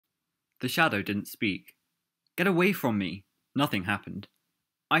The shadow didn't speak. Get away from me! Nothing happened.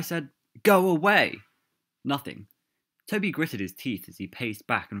 I said, go away! Nothing. Toby gritted his teeth as he paced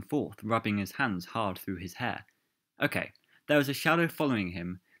back and forth, rubbing his hands hard through his hair. Okay, there was a shadow following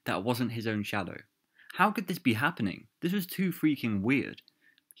him that wasn't his own shadow. How could this be happening? This was too freaking weird.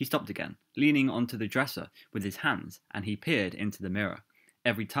 He stopped again, leaning onto the dresser with his hands, and he peered into the mirror.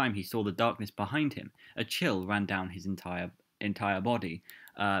 Every time he saw the darkness behind him, a chill ran down his entire body,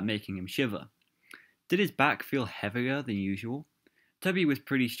 making him shiver. Did his back feel heavier than usual? Toby was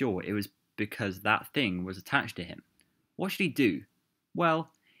pretty sure it was because that thing was attached to him. What should he do?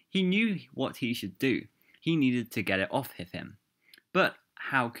 Well, he knew what he should do. He needed to get it off of him. But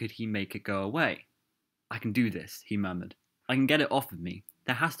how could he make it go away? I can do this, he murmured. I can get it off of me.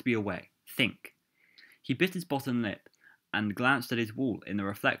 There has to be a way. Think. He bit his bottom lip and glanced at his wall in the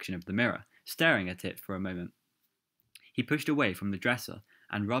reflection of the mirror, staring at it for a moment. He pushed away from the dresser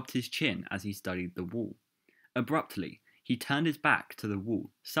and rubbed his chin as he studied the wall. Abruptly, he turned his back to the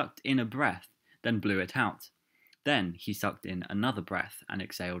wall, sucked in a breath, then blew it out. Then he sucked in another breath and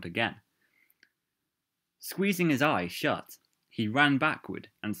exhaled again. Squeezing his eyes shut, he ran backward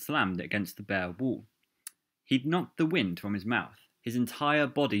and slammed against the bare wall. He'd knocked the wind from his mouth. His entire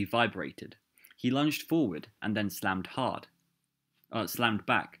body vibrated. He lunged forward and then slammed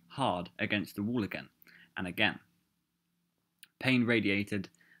back hard against the wall again and again. Pain radiated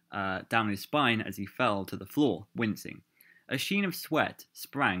down his spine as he fell to the floor, wincing. A sheen of sweat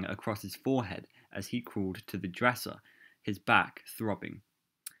sprang across his forehead as he crawled to the dresser, his back throbbing.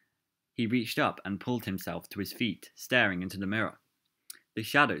 He reached up and pulled himself to his feet, staring into the mirror. The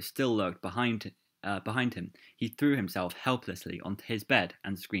shadow still lurked behind him. He threw himself helplessly onto his bed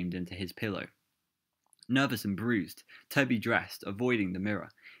and screamed into his pillow. Nervous and bruised, Toby dressed, avoiding the mirror.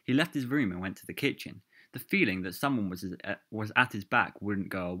 He left his room and went to the kitchen. The feeling that someone was at his back wouldn't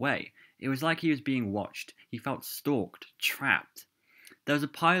go away. It was like he was being watched. He felt stalked, trapped. There was a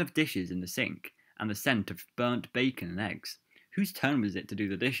pile of dishes in the sink, and the scent of burnt bacon and eggs. Whose turn was it to do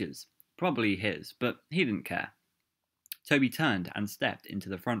the dishes? Probably his, but he didn't care. Toby turned and stepped into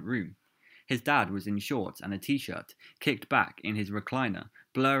the front room. His dad was in shorts and a t-shirt, kicked back in his recliner,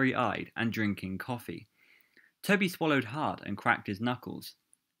 blurry-eyed and drinking coffee. Toby swallowed hard and cracked his knuckles.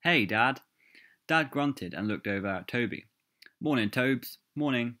 Hey, Dad. Dad grunted and looked over at Toby. Morning, Tobes.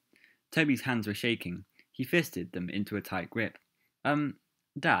 Morning. Toby's hands were shaking. He fisted them into a tight grip.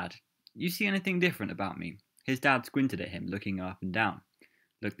 Dad, you see anything different about me? His dad squinted at him, looking up and down.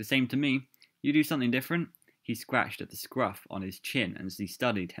 Look the same to me. You do something different? He scratched at the scruff on his chin as he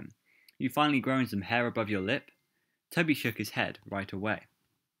studied him. You finally grown some hair above your lip? Toby shook his head right away.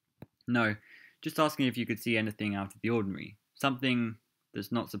 No, just asking if you could see anything out of the ordinary. Something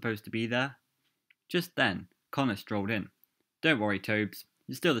that's not supposed to be there? Just then, Connor strolled in. Don't worry, Tobes.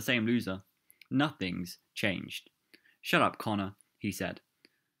 You're still the same loser. Nothing's changed. Shut up, Connor, he said,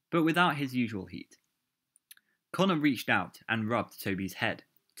 but without his usual heat. Connor reached out and rubbed Toby's head.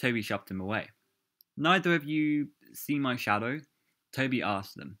 Toby shoved him away. Neither of you see my shadow? Toby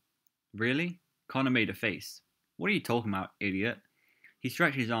asked them. Really? Connor made a face. What are you talking about, idiot? He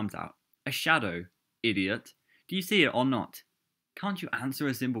stretched his arms out. A shadow, idiot. Do you see it or not? Can't you answer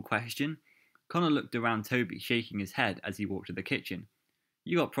a simple question? Connor looked around Toby, shaking his head as he walked to the kitchen.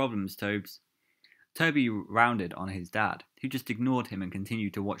 You got problems, Tobes. Toby rounded on his dad, who just ignored him and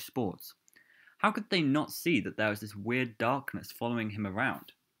continued to watch sports. How could they not see that there was this weird darkness following him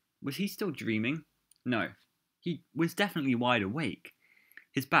around? Was he still dreaming? No, he was definitely wide awake.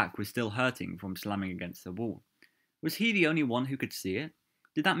 His back was still hurting from slamming against the wall. Was he the only one who could see it?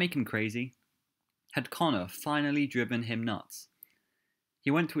 Did that make him crazy? Had Connor finally driven him nuts?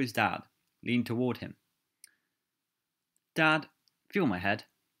 He went to his dad, leaned toward him. Dad, feel my head.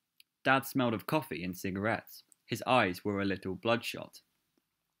 Dad smelled of coffee and cigarettes. His eyes were a little bloodshot.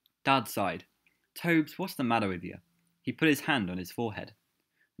 Dad sighed. Tobes, what's the matter with you? He put his hand on his forehead.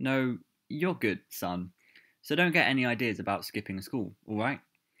 No, you're good, son. So don't get any ideas about skipping school, alright?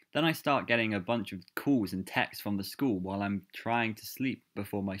 Then I start getting a bunch of calls and texts from the school while I'm trying to sleep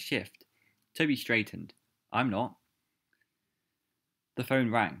before my shift. Toby straightened. I'm not. The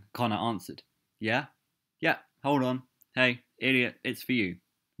phone rang. Connor answered. Yeah? Yeah, hold on. Hey, idiot, it's for you.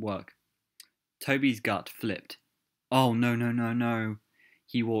 Work. Toby's gut flipped. Oh, no, no, no, no.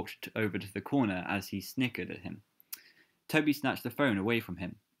 He walked over to the corner as he snickered at him. Toby snatched the phone away from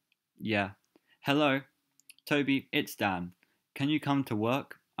him. Yeah. Hello? Toby, it's Dan. Can you come to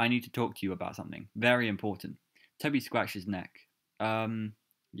work? I need to talk to you about something. Very important. Toby scratched his neck.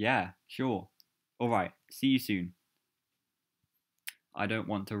 Yeah, sure. Alright, see you soon. I don't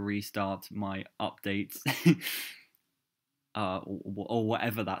want to restart my updates. or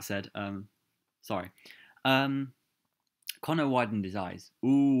whatever that said. Sorry. Um, Connor widened his eyes.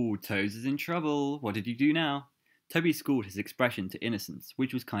 Ooh, Toes is in trouble. What did you do now? Toby schooled his expression to innocence,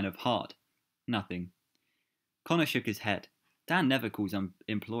 which was kind of hard. Nothing. Connor shook his head. Dan never calls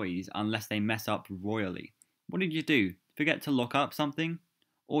employees unless they mess up royally. What did you do? Forget to lock up something?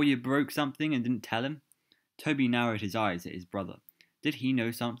 Or you broke something and didn't tell him? Toby narrowed his eyes at his brother. Did he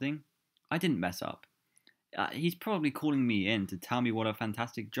know something? I didn't mess up. He's probably calling me in to tell me what a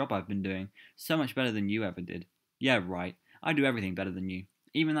fantastic job I've been doing. So much better than you ever did. Yeah, right. I do everything better than you.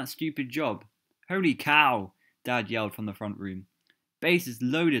 Even that stupid job. Holy cow! Dad yelled from the front room. Base is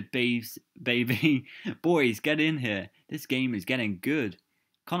loaded, babes, baby. Boys, get in here. This game is getting good.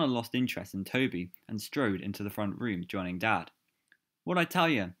 Connor lost interest in Toby and strode into the front room, joining Dad. What'd I tell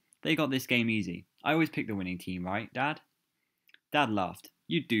you? They got this game easy. I always pick the winning team, right, Dad? Dad laughed.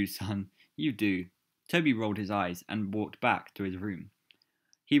 You do, son. You do. Toby rolled his eyes and walked back to his room.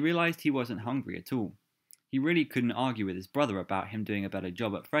 He realized he wasn't hungry at all. He really couldn't argue with his brother about him doing a better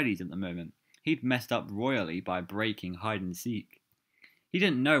job at Freddy's at the moment. He'd messed up royally by breaking hide and seek. He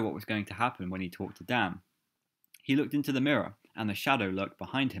didn't know what was going to happen when he talked to Dan. He looked into the mirror, and the shadow lurked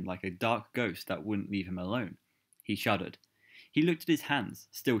behind him like a dark ghost that wouldn't leave him alone. He shuddered. He looked at his hands,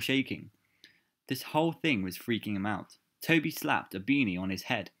 still shaking. This whole thing was freaking him out. Toby slapped a beanie on his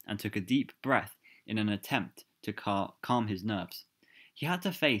head and took a deep breath in an attempt to calm his nerves. He had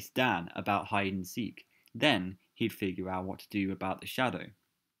to face Dan about hide and seek. Then he'd figure out what to do about the shadow.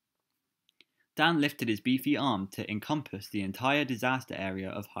 Dan lifted his beefy arm to encompass the entire disaster area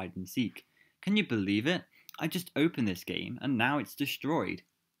of hide and seek. Can you believe it? I just opened this game and now it's destroyed.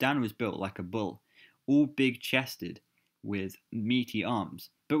 Dan was built like a bull, all big-chested with meaty arms,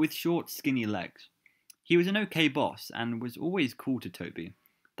 but with short, skinny legs. He was an okay boss and was always cool to Toby.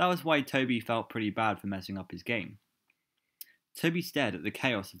 That was why Toby felt pretty bad for messing up his game. Toby stared at the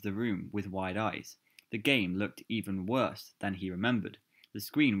chaos of the room with wide eyes. The game looked even worse than he remembered. The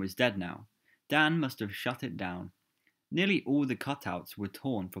screen was dead now. Dan must have shut it down. Nearly all the cutouts were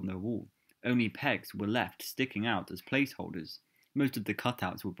torn from the wall. Only pegs were left sticking out as placeholders. Most of the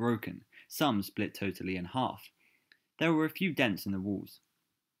cutouts were broken, some split totally in half. There were a few dents in the walls.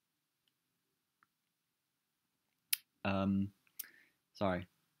 Sorry.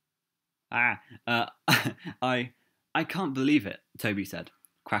 I can't believe it, Toby said,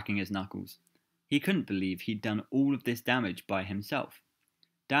 cracking his knuckles. He couldn't believe he'd done all of this damage by himself.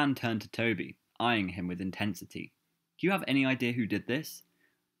 Dan turned to Toby, eyeing him with intensity. Do you have any idea who did this?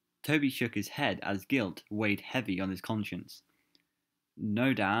 Toby shook his head as guilt weighed heavy on his conscience.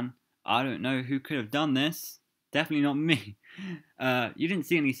 No, Dan. I don't know who could have done this. Definitely not me. You didn't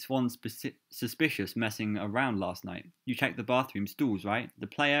see any swans suspicious messing around last night. You checked the bathroom stalls, right? The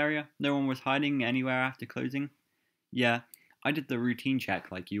play area? No one was hiding anywhere after closing? Yeah, I did the routine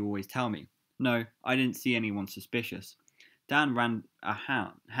check like you always tell me. No, I didn't see anyone suspicious. Dan ran a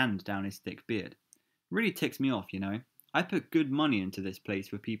hand down his thick beard. Really ticks me off, you know. I put good money into this place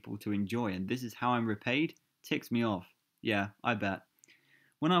for people to enjoy, and this is how I'm repaid? Ticks me off. Yeah, I bet.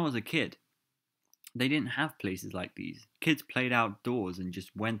 When I was a kid, they didn't have places like these. Kids played outdoors and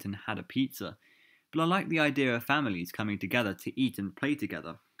just went and had a pizza. But I like the idea of families coming together to eat and play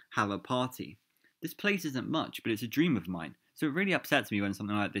together, have a party. This place isn't much, but it's a dream of mine, so it really upsets me when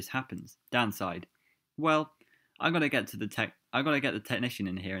something like this happens. Dan sighed. Well, I gotta get the technician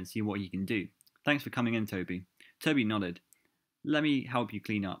in here and see what he can do. Thanks for coming in, Toby. Toby nodded. Let me help you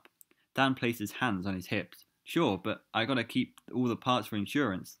clean up. Dan placed his hands on his hips. Sure, but I gotta keep all the parts for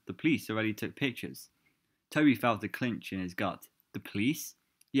insurance. The police already took pictures. Toby felt a clinch in his gut. The police?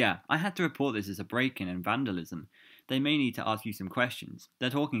 Yeah, I had to report this as a break-in and vandalism. They may need to ask you some questions. They're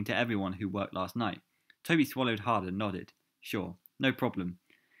talking to everyone who worked last night. Toby swallowed hard and nodded. Sure, no problem.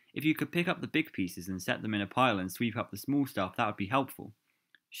 If you could pick up the big pieces and set them in a pile and sweep up the small stuff, that would be helpful.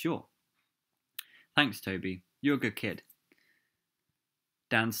 Sure. Thanks, Toby. You're a good kid.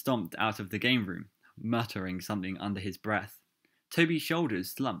 Dan stomped out of the game room, muttering something under his breath. Toby's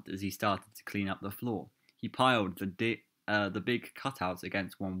shoulders slumped as he started to clean up the floor. He piled the big cutouts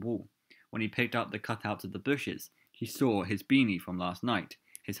against one wall. When he picked up the cutouts of the bushes, he saw his beanie from last night.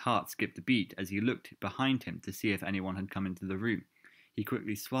 His heart skipped a beat as he looked behind him to see if anyone had come into the room. He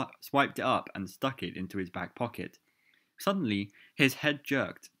quickly swiped it up and stuck it into his back pocket. Suddenly, his head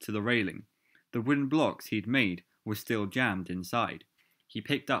jerked to the railing. The wooden blocks he'd made were still jammed inside. He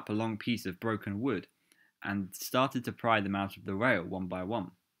picked up a long piece of broken wood and started to pry them out of the rail one by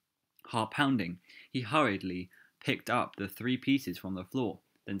one. Heart pounding, he hurriedly picked up the 3 pieces from the floor,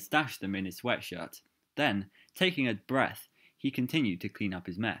 then stashed them in his sweatshirt. Then, taking a breath, he continued to clean up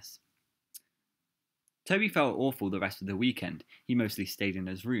his mess. Toby felt awful the rest of the weekend. He mostly stayed in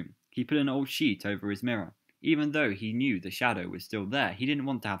his room. He put an old sheet over his mirror. Even though he knew the shadow was still there, he didn't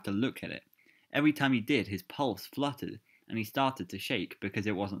want to have to look at it. Every time he did, his pulse fluttered, and he started to shake because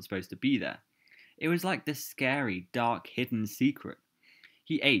it wasn't supposed to be there. It was like this scary, dark, hidden secret.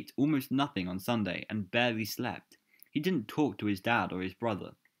 He ate almost nothing on Sunday and barely slept. He didn't talk to his dad or his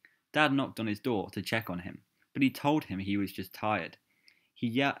brother. Dad knocked on his door to check on him, but he told him he was just tired.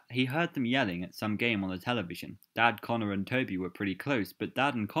 He heard them yelling at some game on the television. Dad, Connor, and Toby were pretty close, but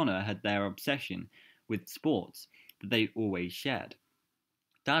Dad and Connor had their obsession with sports that they always shared.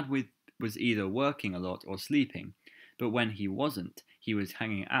 Dad was either working a lot or sleeping, but when he wasn't, he was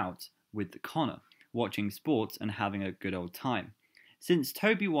hanging out with Connor, watching sports and having a good old time. Since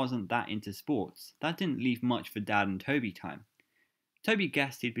Toby wasn't that into sports, that didn't leave much for Dad and Toby time. Toby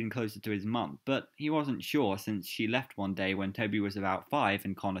guessed he'd been closer to his mum, but he wasn't sure since she left one day when Toby was about 5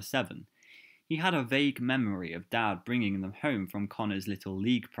 and Connor 7. He had a vague memory of Dad bringing them home from Connor's little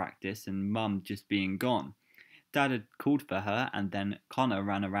league practice and Mum just being gone. Dad had called for her and then Connor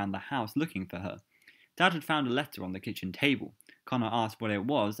ran around the house looking for her. Dad had found a letter on the kitchen table. Connor asked what it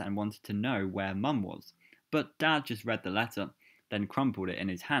was and wanted to know where Mum was, but Dad just read the letter, then crumpled it in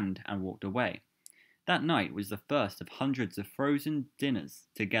his hand and walked away. That night was the first of hundreds of frozen dinners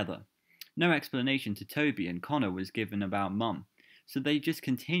together. No explanation to Toby and Connor was given about Mum, so they just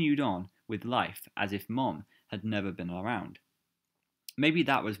continued on with life as if Mom had never been around. Maybe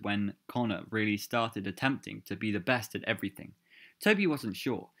that was when Connor really started attempting to be the best at everything. Toby wasn't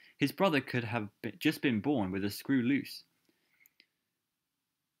sure. His brother could have just been born with a screw loose.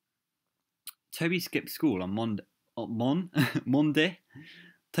 Toby skipped school on Monday.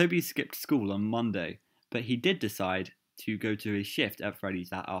 Toby skipped school on Monday, but he did decide to go to his shift at Freddy's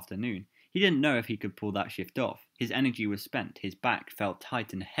that afternoon. He didn't know if he could pull that shift off. His energy was spent, his back felt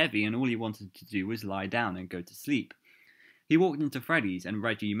tight and heavy, and all he wanted to do was lie down and go to sleep. He walked into Freddy's and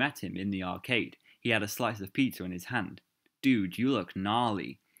Reggie met him in the arcade. He had a slice of pizza in his hand. "Dude, you look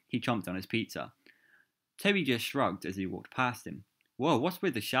gnarly." He chomped on his pizza. Toby just shrugged as he walked past him. "Whoa, what's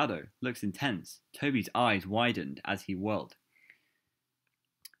with the shadow? Looks intense." Toby's eyes widened as he whirled.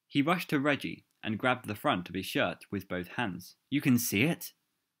 He rushed to Reggie and grabbed the front of his shirt with both hands. "You can see it?"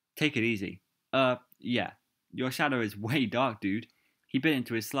 "Take it easy." Yeah. Your shadow is way dark, dude." He bit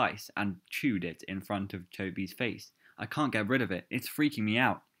into his slice and chewed it in front of Toby's face. "I can't get rid of it. It's freaking me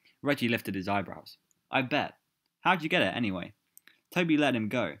out." Reggie lifted his eyebrows. "I bet. How'd you get it, anyway?" Toby let him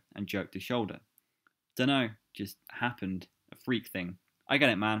go and jerked his shoulder. "Dunno, just happened. A freak thing." "I get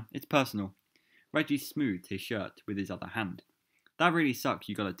it, man. It's personal." Reggie smoothed his shirt with his other hand. "That really sucks.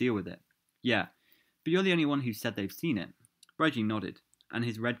 You gotta deal with it." "Yeah, but you're the only one who said they've seen it." Reggie nodded, and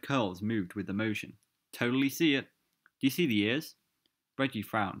his red curls moved with emotion. "Totally see it. Do you see the ears?" Reggie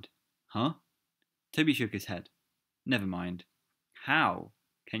frowned. "Huh?" Toby shook his head. "Never mind." "How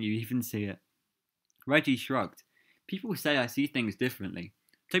can you even see it?" Reggie shrugged. "People say I see things differently."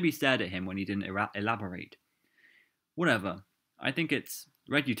 Toby stared at him when he didn't elaborate. "Whatever. I think it's..."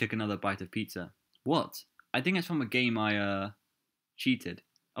 Reggie took another bite of pizza. "What?" "I think it's from a game I, cheated."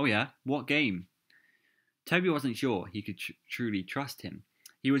 "Oh yeah? What game?" Toby wasn't sure he could truly trust him.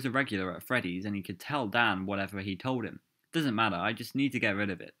 He was a regular at Freddy's and he could tell Dan whatever he told him. "Doesn't matter, I just need to get rid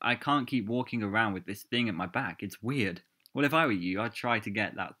of it. I can't keep walking around with this thing at my back. It's weird." "Well, if I were you, I'd try to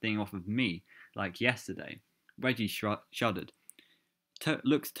get that thing off of me, like yesterday." Reggie shuddered.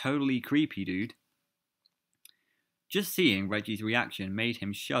 "Looks totally creepy, dude." Just seeing Reggie's reaction made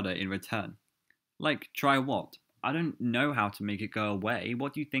him shudder in return. "Like, try what? I don't know how to make it go away.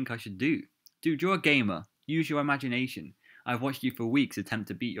 What do you think I should do?" "Dude, you're a gamer. Use your imagination. I've watched you for weeks attempt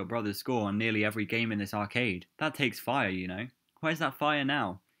to beat your brother's score on nearly every game in this arcade. That takes fire, you know." "Where's that fire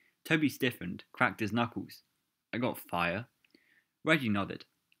now?" Toby stiffened, cracked his knuckles. "I got fire." Reggie nodded.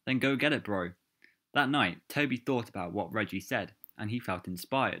 "Then go get it, bro." That night, Toby thought about what Reggie said, and he felt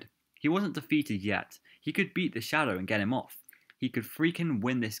inspired. He wasn't defeated yet. He could beat the shadow and get him off. He could freaking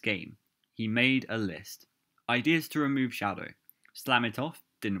win this game. He made a list. Ideas to remove shadow. Slam it off,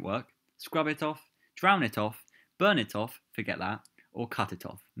 didn't work. Scrub it off, drown it off, burn it off, forget that, or cut it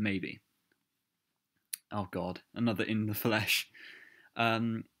off, maybe. Oh god, another in the flesh.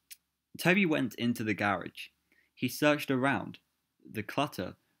 Toby went into the garage. He searched around the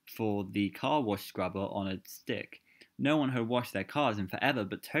clutter for the car wash scrubber on a stick. No one had washed their cars in forever,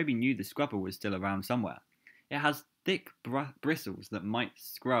 but Toby knew the scrubber was still around somewhere. It has thick bristles that might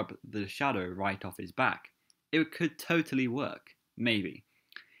scrub the shadow right off his back. It could totally work. Maybe.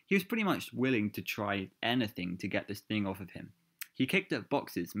 He was pretty much willing to try anything to get this thing off of him. He kicked at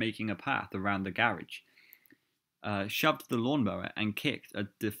boxes, making a path around the garage, shoved the lawnmower, and kicked a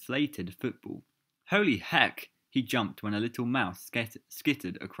deflated football. Holy heck! He jumped when a little mouse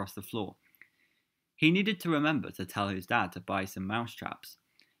skittered across the floor. He needed to remember to tell his dad to buy some mouse traps.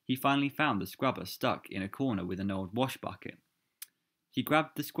 He finally found the scrubber stuck in a corner with an old wash bucket. He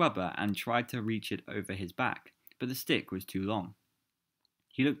grabbed the scrubber and tried to reach it over his back, but the stick was too long.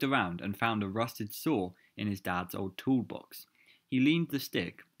 He looked around and found a rusted saw in his dad's old toolbox. He leaned the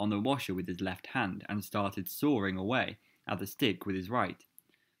stick on the washer with his left hand and started sawing away at the stick with his right.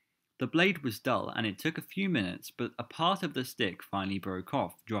 The blade was dull and it took a few minutes, but a part of the stick finally broke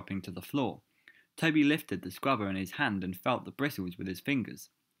off, dropping to the floor. Toby lifted the scrubber in his hand and felt the bristles with his fingers.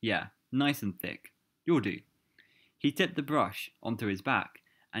 Yeah, nice and thick. You'll do. He tipped the brush onto his back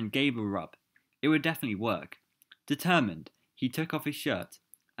and gave a rub. It would definitely work. Determined, he took off his shirt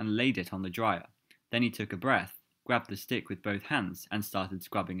and laid it on the dryer. Then he took a breath, grabbed the stick with both hands and started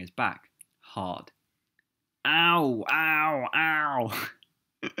scrubbing his back. Hard. Ow! Ow! Ow!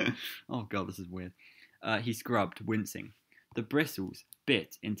 Oh god, this is weird. He scrubbed, wincing. The bristles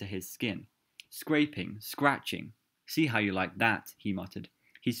bit into his skin. Scraping, scratching. See how you like that, he muttered.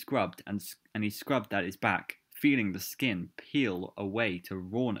 He scrubbed and he scrubbed at his back, feeling the skin peel away to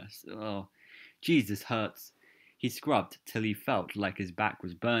rawness. Oh, Jesus hurts. He scrubbed till he felt like his back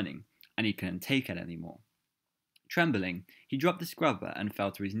was burning, and he couldn't take it anymore. Trembling, he dropped the scrubber and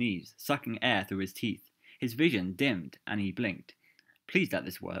fell to his knees, sucking air through his teeth. His vision dimmed, and he blinked. Please let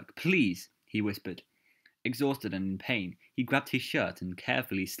this work, please, he whispered. Exhausted and in pain, he grabbed his shirt and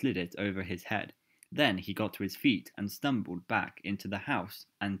carefully slid it over his head. Then he got to his feet and stumbled back into the house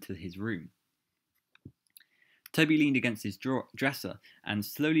and to his room. Toby leaned against his dresser and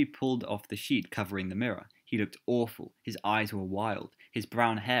slowly pulled off the sheet covering the mirror. He looked awful. His eyes were wild. His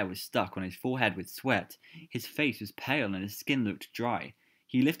brown hair was stuck on his forehead with sweat. His face was pale and his skin looked dry.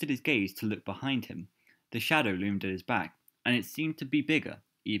 He lifted his gaze to look behind him. The shadow loomed at his back, and it seemed to be bigger,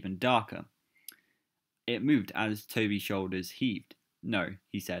 even darker. It moved as Toby's shoulders heaved. No,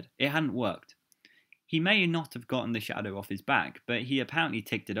 he said. It hadn't worked. He may not have gotten the shadow off his back, but he apparently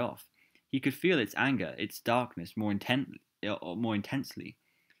ticked it off. He could feel its anger, its darkness more intensely.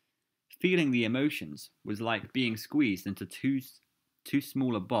 Feeling the emotions was like being squeezed into too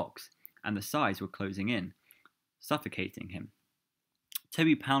small a box, and the sides were closing in, suffocating him.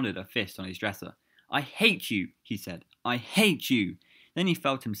 Toby pounded a fist on his dresser. I hate you, he said. I hate you. Then he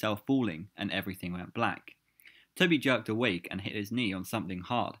felt himself falling, and everything went black. Toby jerked awake and hit his knee on something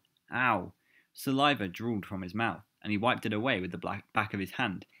hard. Ow! Saliva drooled from his mouth, and he wiped it away with the back of his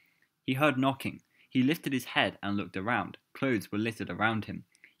hand. He heard knocking. He lifted his head and looked around. Clothes were littered around him.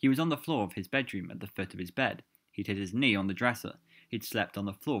 He was on the floor of his bedroom at the foot of his bed. He'd hit his knee on the dresser. He'd slept on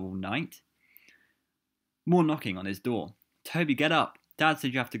the floor all night. More knocking on his door. Toby, get up! Dad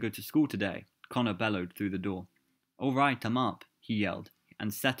said you have to go to school today. Connor bellowed through the door. All right, I'm up, he yelled,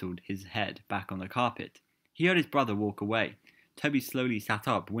 and settled his head back on the carpet. He heard his brother walk away. Toby slowly sat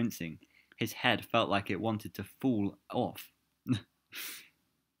up, wincing. His head felt like it wanted to fall off.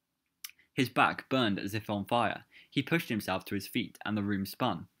 His back burned as if on fire. He pushed himself to his feet, and the room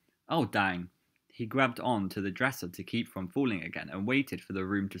spun. Oh, dang. He grabbed on to the dresser to keep from falling again and waited for the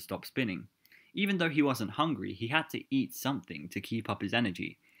room to stop spinning. Even though he wasn't hungry, he had to eat something to keep up his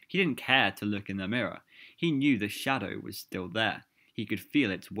energy. He didn't care to look in the mirror. He knew the shadow was still there. He could feel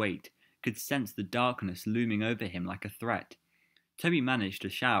its weight, could sense the darkness looming over him like a threat. Toby managed to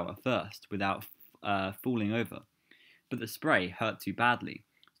shower first without falling over, but the spray hurt too badly,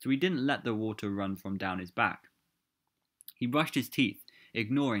 so he didn't let the water run from down his back. He brushed his teeth,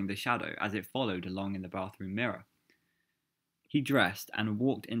 ignoring the shadow as it followed along in the bathroom mirror. He dressed and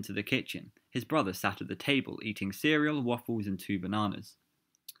walked into the kitchen. His brother sat at the table, eating cereal, waffles, and 2 bananas.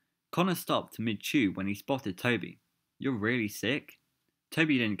 Connor stopped mid-chew when he spotted Toby. You're really sick?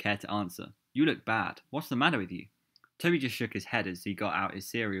 Toby didn't care to answer. You look bad. What's the matter with you? Toby just shook his head as he got out his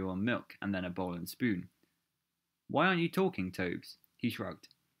cereal and milk, and then a bowl and spoon. Why aren't you talking, Tobes? He shrugged.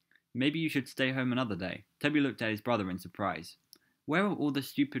 Maybe you should stay home another day. Toby looked at his brother in surprise. Where are all the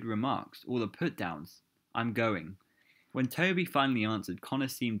stupid remarks, all the put-downs? I'm going. When Toby finally answered, Connor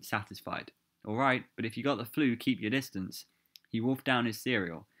seemed satisfied. All right, but if you got the flu, keep your distance. He wolfed down his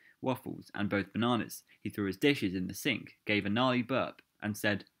cereal, waffles, and both bananas. He threw his dishes in the sink, gave a gnarly burp, and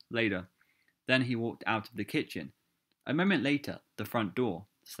said, later. Then he walked out of the kitchen. A moment later, the front door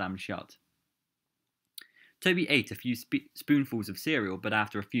slammed shut. Toby ate a few spoonfuls of cereal, but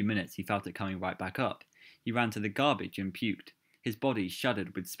after a few minutes he felt it coming right back up. He ran to the garbage and puked. His body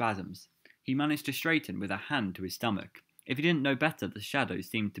shuddered with spasms. He managed to straighten with a hand to his stomach. If he didn't know better, the shadow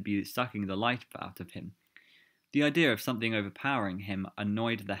seemed to be sucking the life out of him. The idea of something overpowering him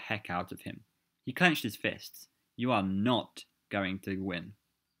annoyed the heck out of him. He clenched his fists. You are not going to win.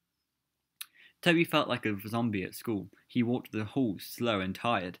 Toby felt like a zombie at school. He walked the halls slow and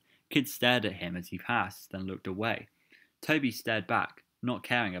tired. Kids stared at him as he passed, then looked away. Toby stared back, not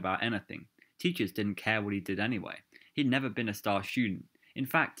caring about anything. Teachers didn't care what he did anyway. He'd never been a star student. In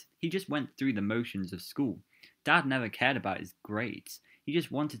fact, he just went through the motions of school. Dad never cared about his grades. He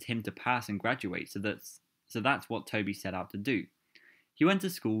just wanted him to pass and graduate, so that's what Toby set out to do. He went to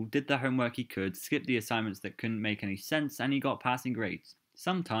school, did the homework he could, skipped the assignments that couldn't make any sense, and he got passing grades.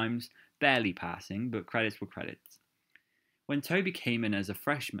 Sometimes barely passing, but credits were credits. When Toby came in as a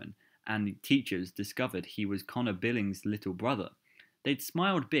freshman, and the teachers discovered he was Connor Billings' little brother, they'd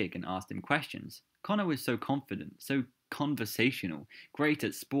smiled big and asked him questions. Connor was so confident, so conversational, great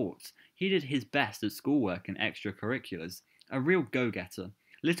at sports. He did his best at schoolwork and extracurriculars. A real go-getter.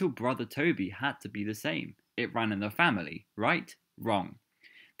 Little brother Toby had to be the same. It ran in the family, right? Wrong.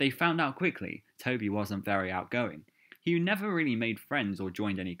 They found out quickly Toby wasn't very outgoing. He never really made friends or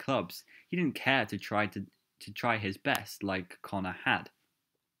joined any clubs. He didn't care to try his best like Connor had.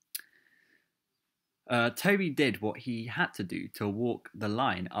 Toby did what he had to do to walk the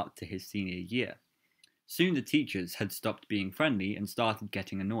line up to his senior year. Soon the teachers had stopped being friendly and started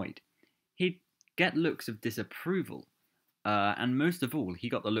getting annoyed. He'd get looks of disapproval, and most of all, he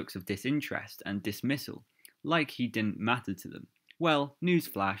got the looks of disinterest and dismissal, like he didn't matter to them. Well,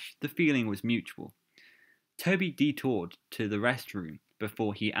 newsflash, the feeling was mutual. Toby detoured to the restroom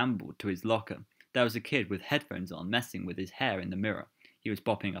before he ambled to his locker. There was a kid with headphones on messing with his hair in the mirror. He was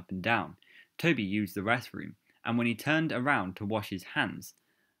bopping up and down. Toby used the restroom, and when he turned around to wash his hands,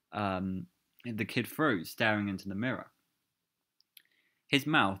 the kid froze, staring into the mirror. His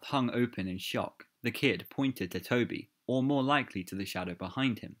mouth hung open in shock. The kid pointed to Toby, or more likely to the shadow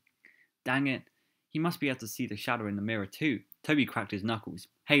behind him. Dang it, he must be able to see the shadow in the mirror too. Toby cracked his knuckles.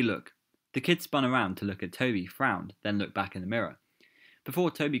 Hey, look. The kid spun around to look at Toby, frowned, then looked back in the mirror.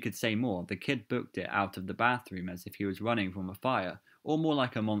 Before Toby could say more, the kid booked it out of the bathroom as if he was running from a fire, or more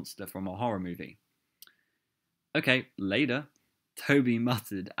like a monster from a horror movie. Okay, later, Toby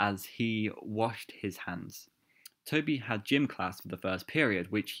muttered as he washed his hands. Toby had gym class for the first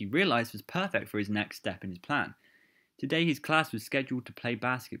period, which he realised was perfect for his next step in his plan. Today his class was scheduled to play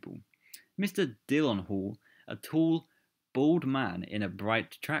basketball. Mr. Dillenhall, a tall, bald man in a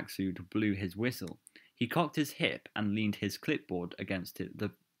bright tracksuit, blew his whistle. He cocked his hip and leaned his clipboard against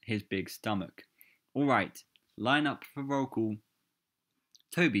his big stomach. All right, line up for roll call.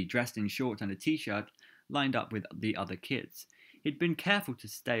 Toby, dressed in shorts and a t-shirt, lined up with the other kids. He'd been careful to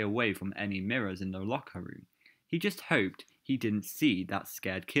stay away from any mirrors in the locker room. He just hoped he didn't see that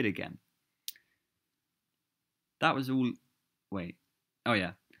scared kid again. That was all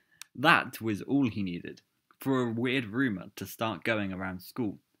he needed for a weird rumour to start going around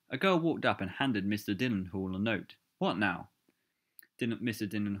school. A girl walked up and handed Mr. Dillenhall a note. What now? Mr.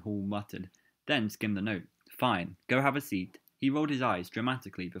 Dillenhall muttered, then skimmed the note. Fine, go have a seat. He rolled his eyes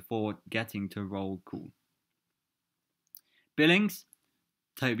dramatically before getting to roll call. Billings?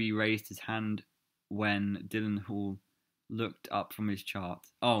 Toby raised his hand when Dillenhall looked up from his chart.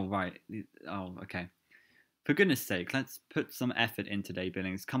 Oh, right. Oh, okay. For goodness sake, let's put some effort in today,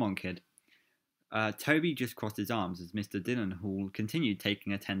 Billings. Come on, kid. Toby just crossed his arms as Mr. Dillenhall continued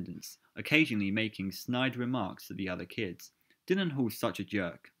taking attendance, occasionally making snide remarks to the other kids. Dillenhall's such a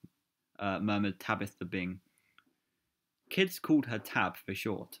jerk, murmured Tabitha Bing. Kids called her Tab for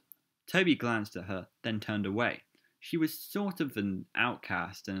short. Toby glanced at her, then turned away. She was sort of an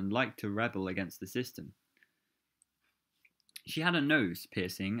outcast and liked to rebel against the system. She had a nose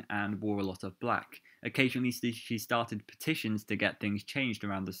piercing and wore a lot of black. Occasionally she started petitions to get things changed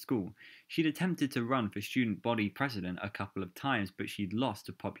around the school. She'd attempted to run for student body president a couple of times, but she'd lost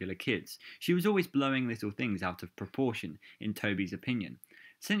to popular kids. She was always blowing little things out of proportion, in Toby's opinion.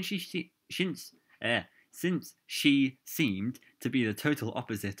 Since she seemed to be the total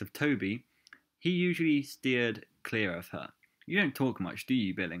opposite of Toby, he usually steered clear of her. You don't talk much, do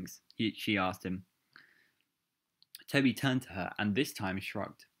you, Billings? She asked him. Toby turned to her and this time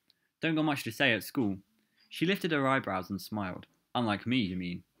shrugged. Don't got much to say at school. She lifted her eyebrows and smiled. Unlike me, you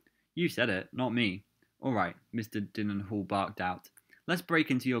mean? You said it, not me. All right, Mr. Dillenhall barked out. Let's break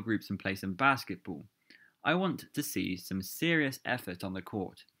into your groups and play some basketball. I want to see some serious effort on the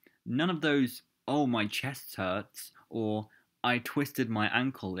court. None of those, oh, my chest hurts, or I twisted my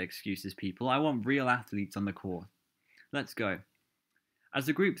ankle excuses, people. I want real athletes on the court. Let's go. As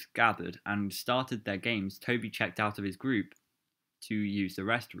the groups gathered and started their games, Toby checked out of his group to use the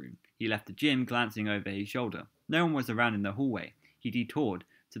restroom. He left the gym, glancing over his shoulder. No one was around in the hallway. He detoured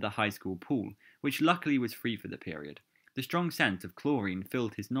to the high school pool, which luckily was free for the period. The strong scent of chlorine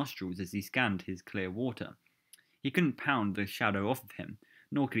filled his nostrils as he scanned his clear water. He couldn't pound the shadow off of him,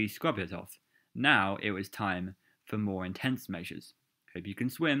 nor could he scrub it off. Now it was time for more intense measures. "Hope you can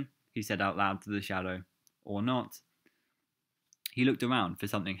swim," he said out loud to the shadow. "Or not." He looked around for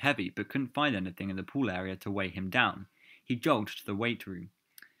something heavy, but couldn't find anything in the pool area to weigh him down. He jogged to the weight room.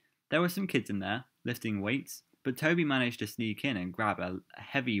 There were some kids in there, lifting weights, but Toby managed to sneak in and grab a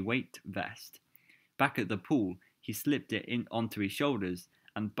heavy weight vest. Back at the pool, he slipped it in onto his shoulders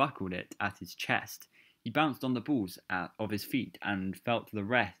and buckled it at his chest. He bounced on the balls of his feet and felt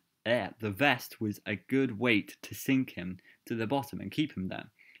the vest was a good weight to sink him to the bottom and keep him there.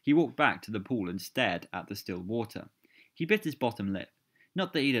 He walked back to the pool and stared at the still water. He bit his bottom lip.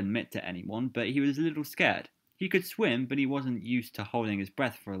 Not that he'd admit to anyone, but he was a little scared. He could swim, but he wasn't used to holding his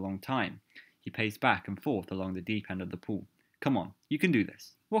breath for a long time. He paced back and forth along the deep end of the pool. "Come on, you can do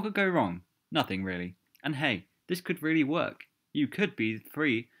this. What could go wrong? Nothing, really. And hey, this could really work. You could be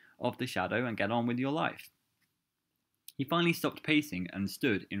free of the shadow and get on with your life." He finally stopped pacing and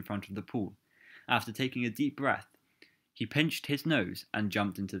stood in front of the pool. After taking a deep breath, he pinched his nose and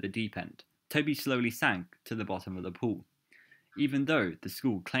jumped into the deep end. Toby slowly sank to the bottom of the pool. Even though the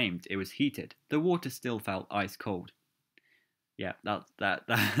school claimed it was heated, the water still felt ice cold. Yeah,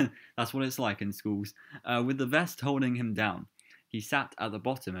 that's what it's like in schools. With the vest holding him down, he sat at the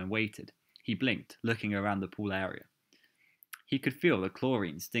bottom and waited. He blinked, looking around the pool area. He could feel the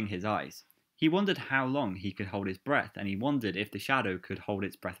chlorine sting his eyes. He wondered how long he could hold his breath, and he wondered if the shadow could hold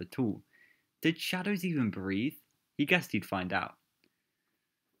its breath at all. Did shadows even breathe? He guessed he'd find out.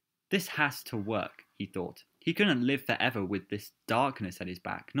 This has to work, he thought. He couldn't live forever with this darkness at his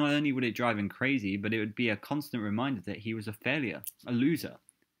back. Not only would it drive him crazy, but it would be a constant reminder that he was a failure, a loser.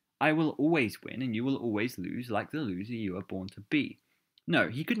 "I will always win, and you will always lose, like the loser you were born to be." No,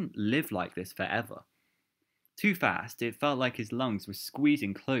 he couldn't live like this forever. Too fast, it felt like his lungs were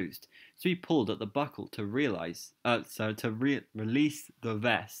squeezing closed, so he pulled at the buckle to release the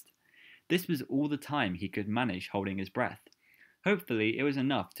vest. This was all the time he could manage holding his breath. Hopefully, it was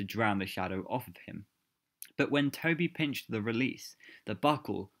enough to drown the shadow off of him. But when Toby pinched the release, the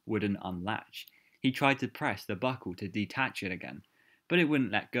buckle wouldn't unlatch. He tried to press the buckle to detach it again, but it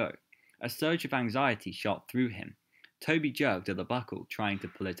wouldn't let go. A surge of anxiety shot through him. Toby jerked at the buckle, trying to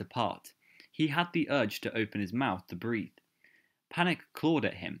pull it apart. He had the urge to open his mouth to breathe. Panic clawed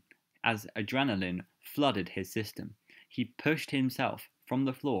at him as adrenaline flooded his system. He pushed himself from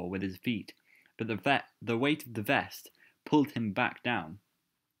the floor with his feet, but the weight of the vest pulled him back down.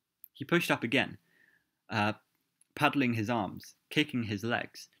 He pushed up again, paddling his arms, kicking his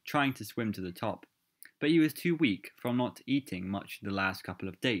legs, trying to swim to the top. But he was too weak from not eating much the last couple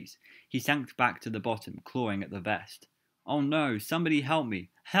of days. He sank back to the bottom, clawing at the vest. "Oh no, somebody help me!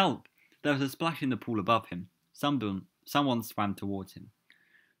 Help!" There was a splash in the pool above him. Someone swam towards him.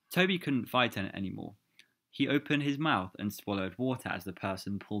 Toby couldn't fight anymore. He opened his mouth and swallowed water as the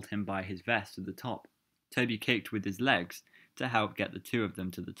person pulled him by his vest to the top. Toby kicked with his legs to help get the two of them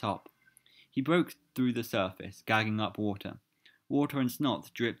to the top. He broke through the surface, gagging up water. Water and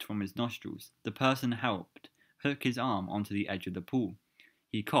snot dripped from his nostrils. The person helped hook his arm onto the edge of the pool.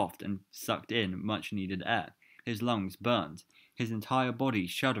 He coughed and sucked in much-needed air. His lungs burned, his entire body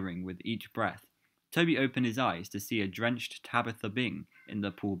shuddering with each breath. Toby opened his eyes to see a drenched Tabitha Bing in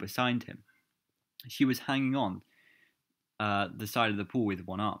the pool beside him. She was hanging on the side of the pool with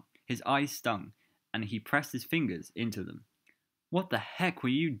one arm. His eyes stung, and he pressed his fingers into them. "What the heck were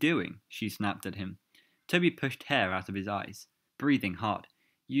you doing?" she snapped at him. Toby pushed hair out of his eyes, breathing hard.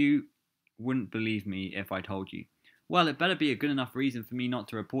 "You wouldn't believe me if I told you." "Well, it better be a good enough reason for me not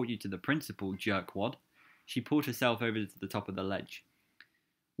to report you to the principal, jerkwad." She pulled herself over to the top of the ledge.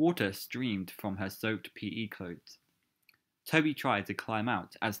 Water streamed from her soaked PE clothes. Toby tried to climb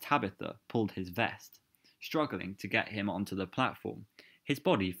out as Tabitha pulled his vest, struggling to get him onto the platform. His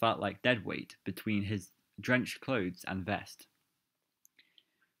body felt like dead weight between his drenched clothes and vest.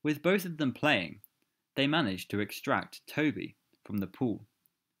 With both of them playing, they managed to extract Toby from the pool.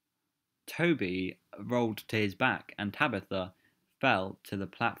 Toby rolled to his back and Tabitha fell to the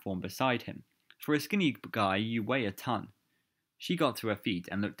platform beside him. For a skinny guy, you weigh a ton. She got to her feet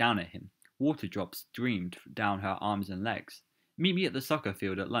and looked down at him. Water drops streamed down her arms and legs. "Meet me at the soccer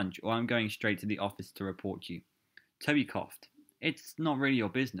field at lunch, or I'm going straight to the office to report you." Toby coughed. "It's not really your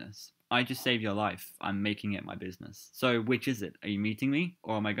business. I just saved your life. I'm making it my business. So which is it? Are you meeting me,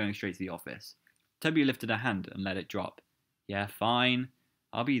 or am I going straight to the office?" Toby lifted a hand and let it drop. "Yeah, fine.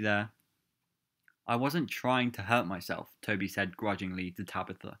 I'll be there." "I wasn't trying to hurt myself," Toby said grudgingly to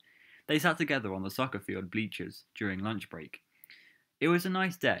Tabitha. They sat together on the soccer field bleachers during lunch break. It was a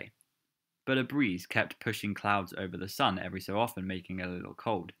nice day, but a breeze kept pushing clouds over the sun every so often, making it a little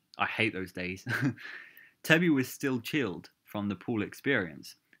cold. I hate those days. Toby was still chilled from the pool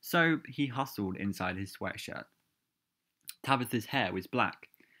experience, So he hustled inside his sweatshirt. Tabitha's hair was black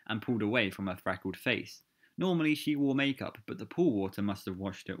and pulled away from her freckled face. Normally she wore makeup, but the pool water must have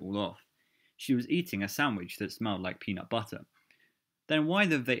washed it all off. She was eating a sandwich that smelled like peanut butter. Then why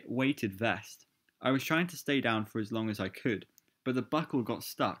the weighted vest? I was trying to stay down for as long as I could, but the buckle got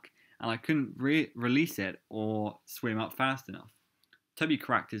stuck and I couldn't release it or swim up fast enough. Toby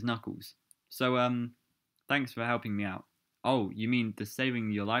cracked his knuckles. So, thanks for helping me out. Oh, you mean the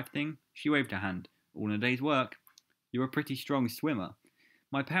saving your life thing? She waved her hand. All in a day's work. You're a pretty strong swimmer.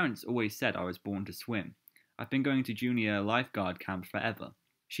 My parents always said I was born to swim. I've been going to junior lifeguard camp forever.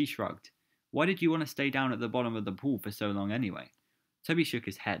 She shrugged. Why did you want to stay down at the bottom of the pool for so long anyway? Toby shook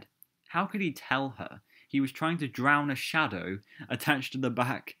his head. How could he tell her? He was trying to drown a shadow attached to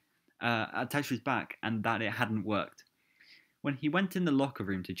his back, and that it hadn't worked. When he went in the locker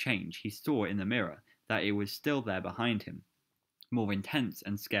room to change, he saw in the mirror that it was still there behind him, more intense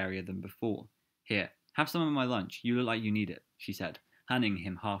and scarier than before. Here, have some of my lunch. You look like you need it, she said, handing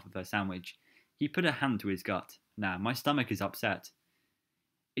him half of her sandwich. He put a hand to his gut. Nah, my stomach is upset.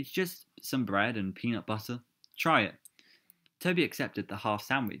 It's just some bread and peanut butter. Try it. Toby accepted the half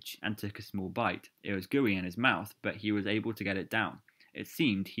sandwich and took a small bite. It was gooey in his mouth, but he was able to get it down. It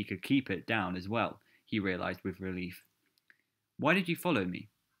seemed he could keep it down as well, he realized with relief. Why did you follow me?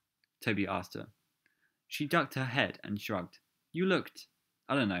 Toby asked her. She ducked her head and shrugged. You looked,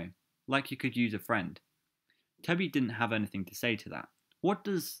 I don't know, like you could use a friend. Toby didn't have anything to say to that. What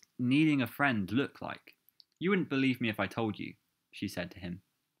does needing a friend look like? You wouldn't believe me if I told you, she said to him.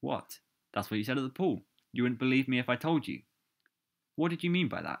 What? That's what you said at the pool. You wouldn't believe me if I told you. What did you mean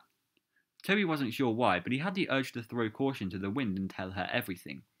by that? Toby wasn't sure why, but he had the urge to throw caution to the wind and tell her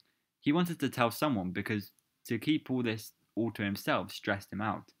everything. He wanted to tell someone because to keep all this all to himself stressed him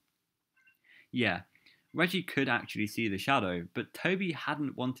out. Yeah, Reggie could actually see the shadow, but Toby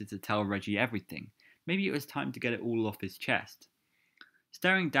hadn't wanted to tell Reggie everything. Maybe it was time to get it all off his chest.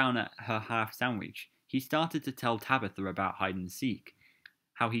 Staring down at her half sandwich, he started to tell Tabitha about hide and seek,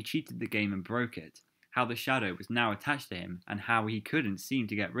 how he cheated the game and broke it, how the shadow was now attached to him, and how he couldn't seem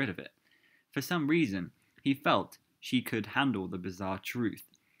to get rid of it. For some reason, he felt she could handle the bizarre truth,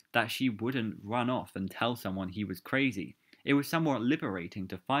 that she wouldn't run off and tell someone he was crazy. It was somewhat liberating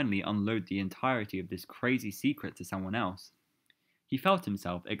to finally unload the entirety of this crazy secret to someone else. He felt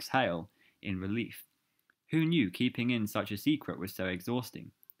himself exhale in relief. Who knew keeping in such a secret was so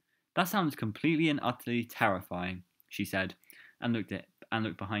exhausting? That sounds completely and utterly terrifying, she said, and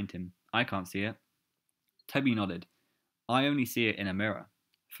looked behind him. I can't see it. Toby nodded. I only see it in a mirror.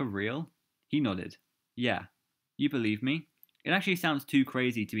 For real? He nodded. Yeah. You believe me? It actually sounds too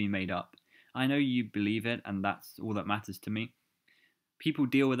crazy to be made up. I know you believe it, and that's all that matters to me. People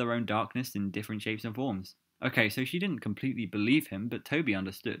deal with their own darkness in different shapes and forms. Okay, so she didn't completely believe him, but Toby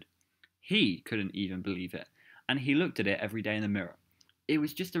understood. He couldn't even believe it, and he looked at it every day in the mirror. It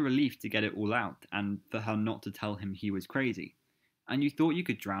was just a relief to get it all out, and for her not to tell him he was crazy. And you thought you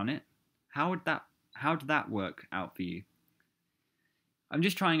could drown it? How did that work out for you? I'm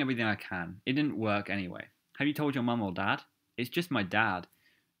just trying everything I can. It didn't work anyway. Have you told your mum or dad? It's just my dad.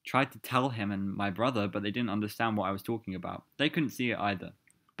 Tried to tell him and my brother, but they didn't understand what I was talking about. They couldn't see it either.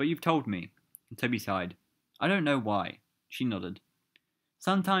 But you've told me. And Toby sighed. I don't know why. She nodded.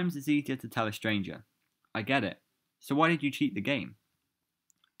 Sometimes it's easier to tell a stranger. I get it. So why did you cheat the game?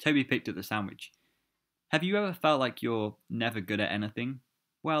 Toby picked at the sandwich. Have you ever felt like you're never good at anything?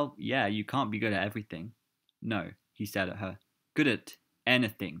 Well, yeah, you can't be good at everything. No, he said at her. Good at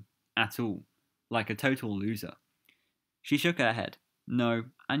anything. At all. Like a total loser. She shook her head. No,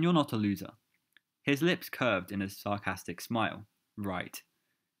 and you're not a loser. His lips curved in a sarcastic smile. Right.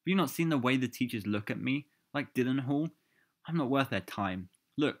 Have you not seen the way the teachers look at me? Like Dylan Hall? I'm not worth their time.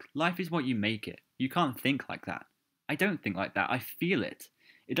 Look, life is what you make it. You can't think like that. I don't think like that. I feel it.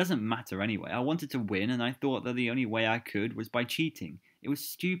 It doesn't matter anyway. I wanted to win, and I thought that the only way I could was by cheating. It was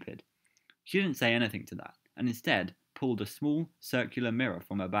stupid. She didn't say anything to that, and instead pulled a small, circular mirror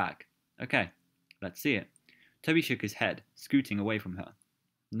from her bag. Okay, let's see it. Toby shook his head, scooting away from her.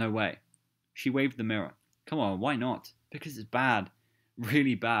 No way. She waved the mirror. Come on, why not? Because it's bad.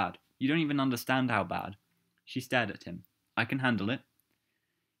 Really bad. You don't even understand how bad. She stared at him. I can handle it.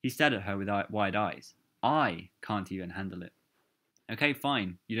 He stared at her with wide eyes. I can't even handle it. Okay,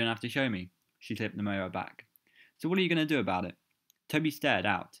 fine. You don't have to show me. She slipped the mirror back. So what are you going to do about it? Toby stared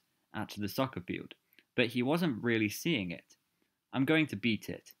out to the soccer field, but he wasn't really seeing it. I'm going to beat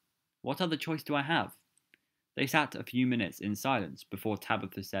it. What other choice do I have? They sat a few minutes in silence before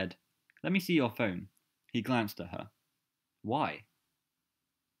Tabitha said, Let me see your phone. He glanced at her. Why?